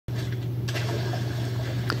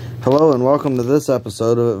Hello and welcome to this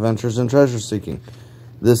episode of Adventures in Treasure Seeking.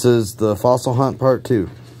 This is the fossil hunt part 2.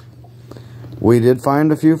 We did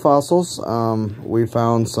find a few fossils. We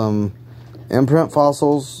found some imprint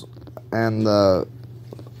fossils and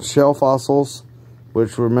shell fossils,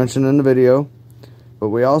 which were mentioned in the video. But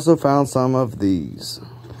we also found some of these.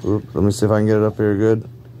 Let me see if I can get it up here good.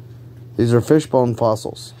 These are fishbone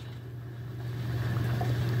fossils.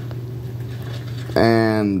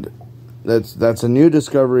 And that's a new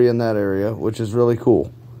discovery in that area, which is really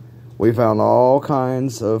cool. We found all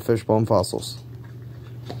kinds of fishbone fossils.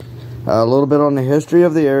 A little bit on the history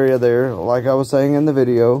of the area there. Like I was saying in the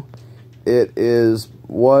video, it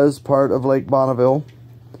was part of Lake Bonneville,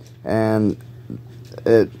 and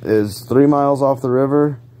it is 3 miles off the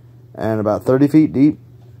river and about 30 feet deep.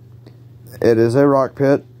 It is a rock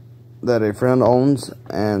pit that a friend owns,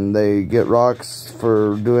 and they get rocks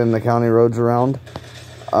for doing the county roads around.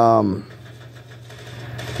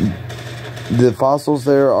 The fossils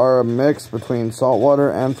there are a mix between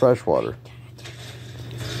saltwater and freshwater.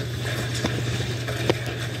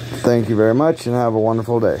 Thank you very much and have a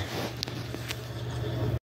wonderful day.